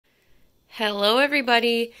Hello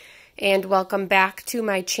everybody, and welcome back to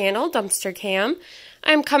my channel, Dumpster Cam.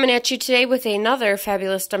 I'm coming at you today with another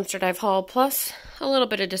fabulous dumpster dive haul, plus a little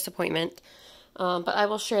bit of disappointment, but I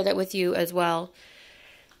will share that with you as well.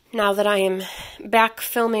 Now that I am back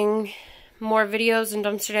filming more videos and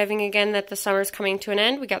dumpster diving again, that the summer's coming to an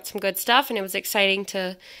end, we got some good stuff, and it was exciting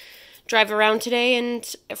to drive around today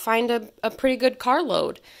and find a pretty good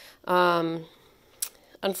carload.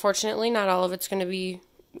 Unfortunately, not all of it's going to be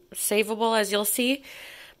savable, as you'll see,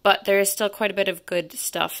 but there is still quite a bit of good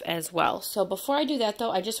stuff as well. So before I do that,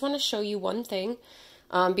 though, I just want to show you one thing,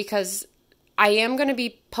 because I am going to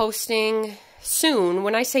be posting soon.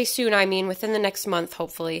 When I say soon, I mean within the next month,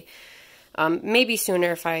 hopefully. Maybe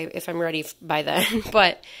sooner if I'm ready by then.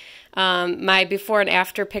 But my before and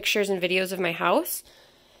after pictures and videos of my house.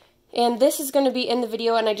 And this is going to be in the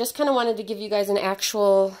video, and I just kind of wanted to give you guys an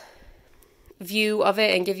actual view of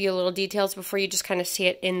it and give you a little details before you just kind of see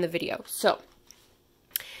it in the video. So,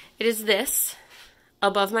 it is this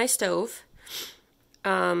above my stove.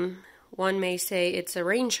 One may say it's a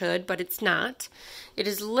range hood, but it's not. It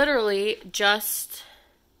is literally just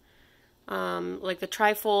like the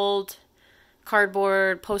trifold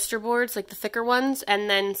cardboard poster boards, like the thicker ones, and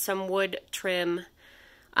then some wood trim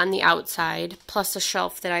on the outside, plus a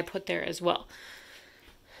shelf that I put there as well.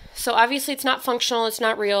 So obviously it's not functional, it's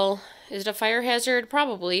not real. Is it a fire hazard?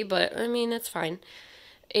 Probably, but I mean, it's fine.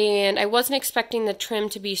 And I wasn't expecting the trim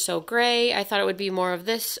to be so gray. I thought it would be more of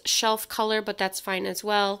this shelf color, but that's fine as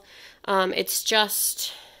well. It's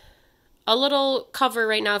just a little cover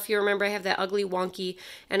right now. If you remember, I have that ugly wonky,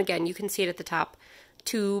 and again, you can see it at the top,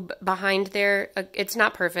 tube behind there. It's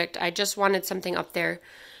not perfect. I just wanted something up there.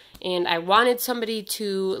 And I wanted somebody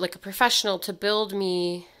to, like a professional, to build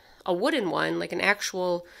me a wooden one, like an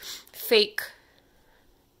actual fake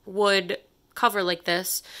wood cover like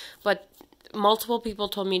this, but multiple people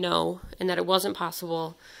told me no, and that it wasn't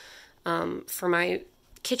possible for my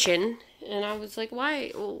kitchen, and I was like,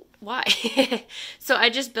 why? Well, why? So I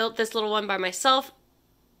just built this little one by myself,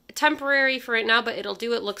 temporary for right now, but it'll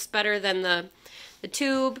do. It looks better than the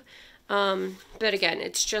tube, but again,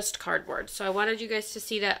 it's just cardboard. So I wanted you guys to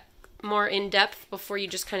see that more in depth before you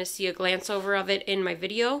just kind of see a glance over of it in my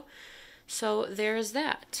video. So there's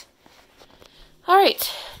that.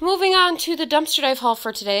 Alright, moving on to the dumpster dive haul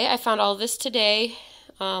for today. I found all this today.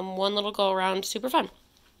 One little go around, super fun.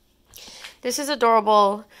 This is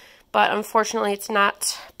adorable, but unfortunately it's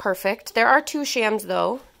not perfect. There are two shams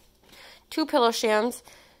though. Two pillow shams.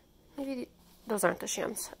 Maybe those aren't the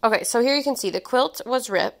shams. Okay, so here you can see the quilt was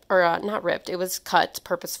ripped, or not ripped, it was cut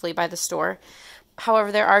purposefully by the store.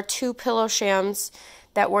 However, there are two pillow shams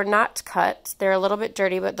that were not cut. They're a little bit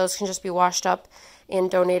dirty, but those can just be washed up and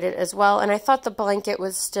donated as well. And I thought the blanket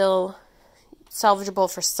was still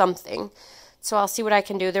salvageable for something, so I'll see what I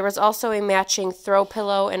can do. There was also a matching throw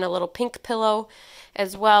pillow and a little pink pillow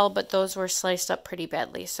as well, but those were sliced up pretty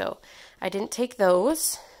badly, so I didn't take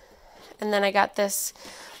those. And then I got this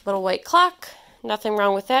little white clock. Nothing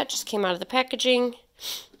wrong with that, just came out of the packaging.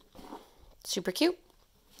 Super cute.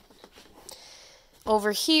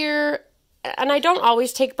 Over here, and I don't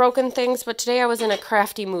always take broken things, but today I was in a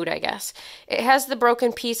crafty mood, I guess. It has the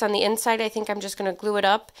broken piece on the inside. I think I'm just going to glue it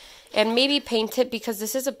up and maybe paint it, because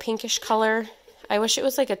this is a pinkish color. I wish it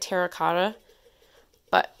was like a terracotta,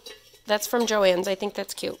 but that's from Joann's. I think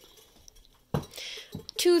that's cute.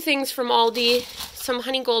 Two things from Aldi. Some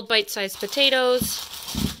Honey Gold bite-sized potatoes.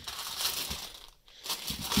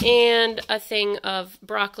 And a thing of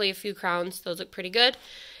broccoli, a few crowns. Those look pretty good.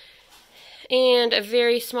 And a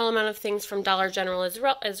very small amount of things from Dollar General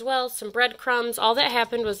as well. Some breadcrumbs. All that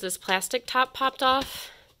happened was this plastic top popped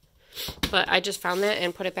off. But I just found that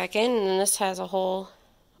and put it back in. And then this has a whole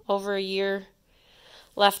over a year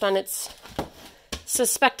left on its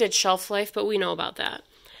suspected shelf life. But we know about that.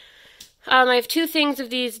 I have two things of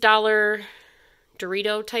these Dollar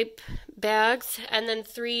Dorito type bags. And then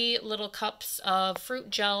 3 little cups of fruit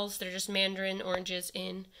gels. They're just mandarin oranges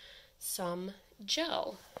in some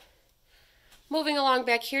gel. Moving along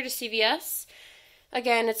back here to CVS.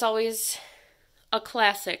 Again, it's always a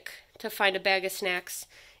classic to find a bag of snacks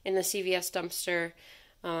in the CVS dumpster.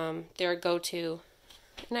 They're a go-to,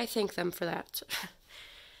 and I thank them for that.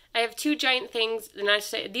 I have 2 giant things, and I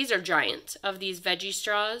say these are giant, of these veggie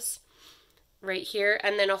straws right here,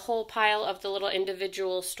 and then a whole pile of the little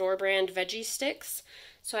individual store brand veggie sticks.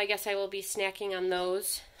 So I guess I will be snacking on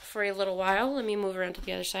those for a little while. Let me move around to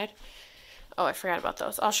the other side. Oh, I forgot about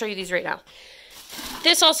those. I'll show you these right now.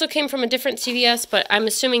 This also came from a different CVS, but I'm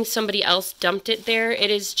assuming somebody else dumped it there.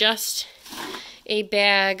 It is just a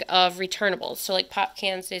bag of returnables. So like pop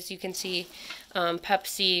cans, as you can see,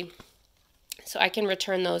 Pepsi, So I can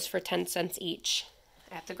return those for 10 cents each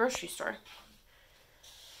at the grocery store.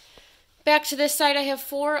 Back to this side, I have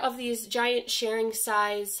 4 of these giant sharing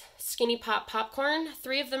size Skinny Pop popcorn.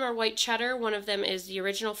 3 of them are white cheddar. 1 of them is the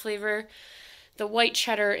original flavor. The white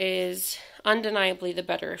cheddar is undeniably the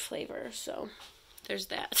better flavor, so there's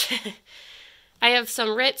that. I have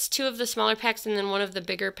some Ritz, 2 of the smaller packs, and then 1 of the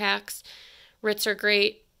bigger packs. Ritz are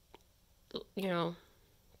great, you know,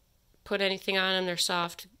 put anything on them, they're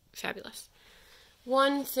soft, fabulous.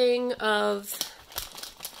 1 thing of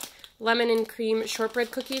lemon and cream shortbread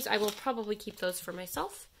cookies. I will probably keep those for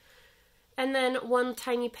myself. And then 1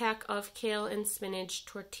 tiny pack of kale and spinach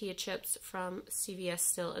tortilla chips from CVS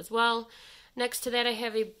still as well. Next to that, I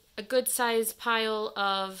have a good size pile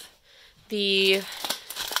of the,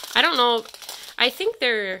 I don't know, I think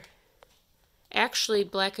they're actually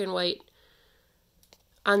black and white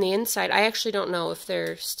on the inside. I actually don't know if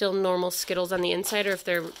they're still normal Skittles on the inside or if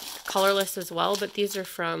they're colorless as well, but these are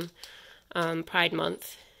from Pride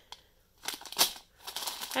Month.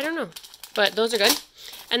 I don't know, but those are good.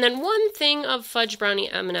 And then 1 thing of fudge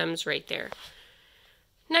brownie M&Ms right there.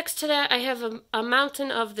 Next to that, I have a mountain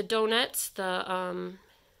of the donuts, the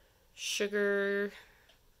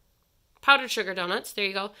powdered sugar donuts. There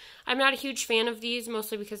you go. I'm not a huge fan of these,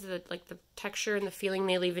 mostly because of the texture and the feeling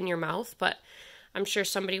they leave in your mouth, but I'm sure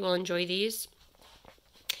somebody will enjoy these.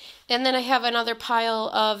 And then I have another pile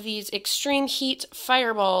of these extreme heat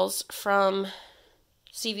fireballs from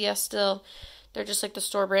CVS still. They're just like the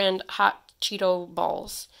store brand hot Cheeto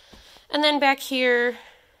balls. And then back here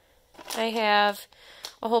I have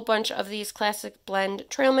a whole bunch of these classic blend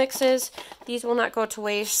trail mixes. These will not go to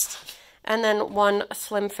waste. And then 1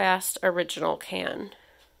 Slim Fast original can.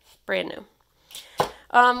 Brand new.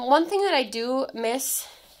 One thing that I do miss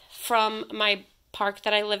from my park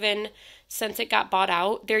that I live in since it got bought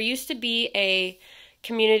out, there used to be a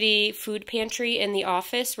community food pantry in the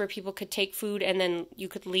office where people could take food and then you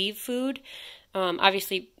could leave food.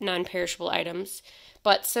 Obviously non-perishable items.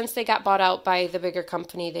 But since they got bought out by the bigger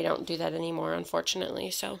company, they don't do that anymore, unfortunately.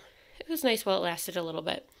 So it was nice while it lasted a little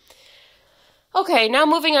bit. Okay, now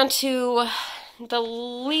moving on to the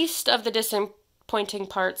least of the disappointing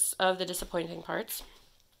parts of the disappointing parts.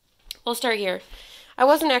 We'll start here. I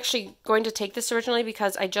wasn't actually going to take this originally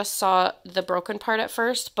because I just saw the broken part at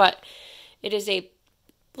first, but it is a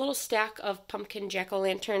little stack of pumpkin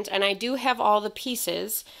jack-o'-lanterns, and I do have all the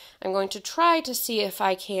pieces. I'm going to try to see if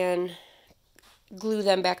I can glue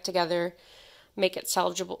them back together, make it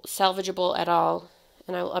salvageable at all,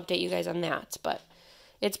 and I will update you guys on that, but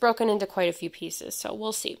it's broken into quite a few pieces, so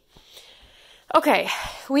we'll see. Okay,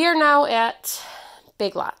 we are now at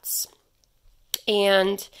Big Lots,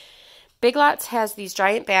 and Big Lots has these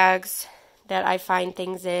giant bags that I find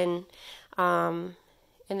things in, and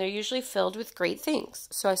they're usually filled with great things.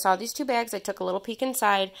 So I saw these 2 bags. I took a little peek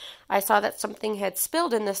inside. I saw that something had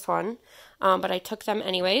spilled in this one, but I took them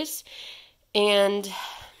anyways. And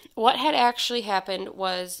what had actually happened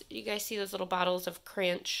was, you guys see those little bottles of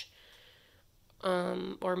Crunch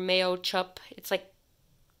or mayo chup? It's like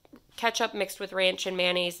ketchup mixed with ranch and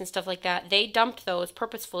mayonnaise and stuff like that. They dumped those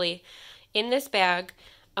purposefully in this bag.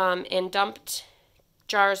 And dumped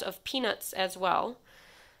jars of peanuts as well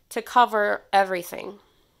to cover everything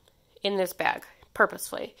in this bag,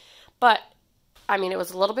 purposefully. But, I mean, it was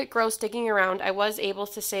a little bit gross digging around. I was able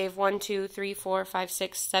to save 1, 2, 3, 4, 5,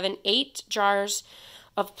 6, 7, 8 jars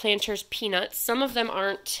of Planters peanuts. Some of them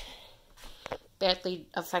aren't badly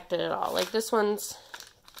affected at all. Like, this one's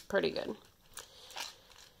pretty good.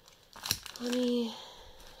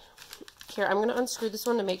 Here, I'm going to unscrew this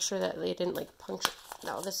one to make sure that they didn't, like, puncture.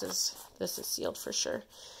 No, this is sealed for sure.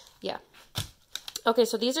 Yeah. Okay,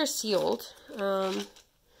 so these are sealed.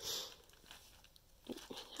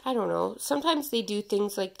 I don't know. Sometimes they do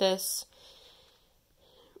things like this.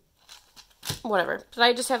 Whatever. But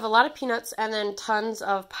I just have a lot of peanuts and then tons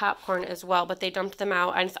of popcorn as well, but they dumped them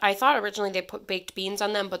out. I thought originally they put baked beans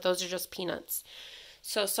on them, but those are just peanuts.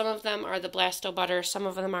 So some of them are the Blasto butter, some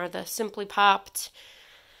of them are the Simply Popped,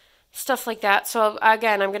 stuff like that. So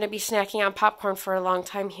again, I'm going to be snacking on popcorn for a long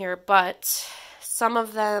time here, but some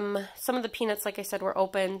of the peanuts, like I said, were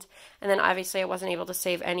opened, and then obviously I wasn't able to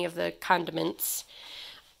save any of the condiments.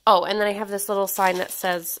 Oh, and then I have this little sign that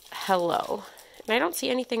says hello, and I don't see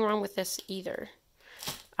anything wrong with this either,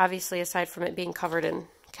 obviously, aside from it being covered in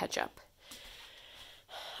ketchup.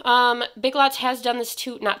 Big Lots has done this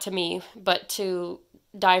too, not to me, but to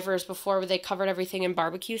divers before, where they covered everything in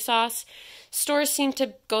barbecue sauce. Stores seem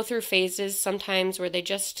to go through phases sometimes where they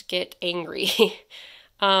just get angry.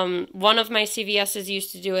 One of my CVS's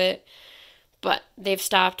used to do it, but they've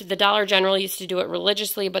stopped. The Dollar General used to do it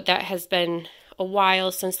religiously, but that has been a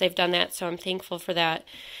while since they've done that, so I'm thankful for that.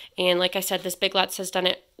 And like I said, this Big Lots has done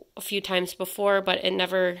it a few times before, but it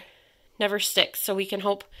never sticks. So we can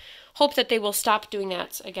hope that they will stop doing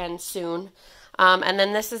that again soon. And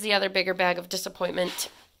then this is the other bigger bag of disappointment.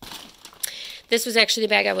 This was actually the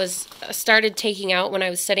bag I started taking out when I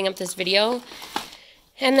was setting up this video.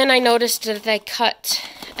 And then I noticed that I cut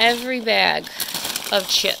every bag of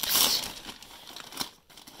chips.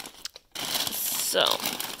 So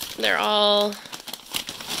they're all,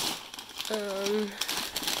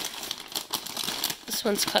 this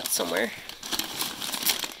one's cut somewhere.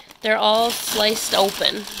 They're all sliced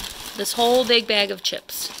open. This whole big bag of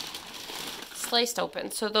chips. Sliced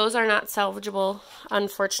open. So those are not salvageable.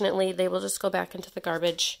 Unfortunately, they will just go back into the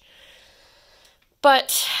garbage.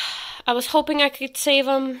 But I was hoping I could save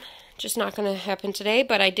them. Just not going to happen today,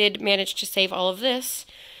 but I did manage to save all of this,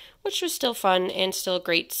 which was still fun and still a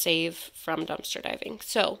great save from dumpster diving.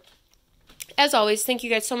 So, as always, thank you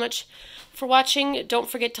guys so much for watching. Don't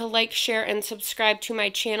forget to like, share, and subscribe to my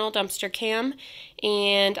channel, Dumpster Cam,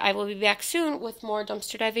 and I will be back soon with more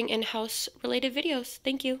dumpster diving and house related videos.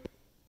 Thank you.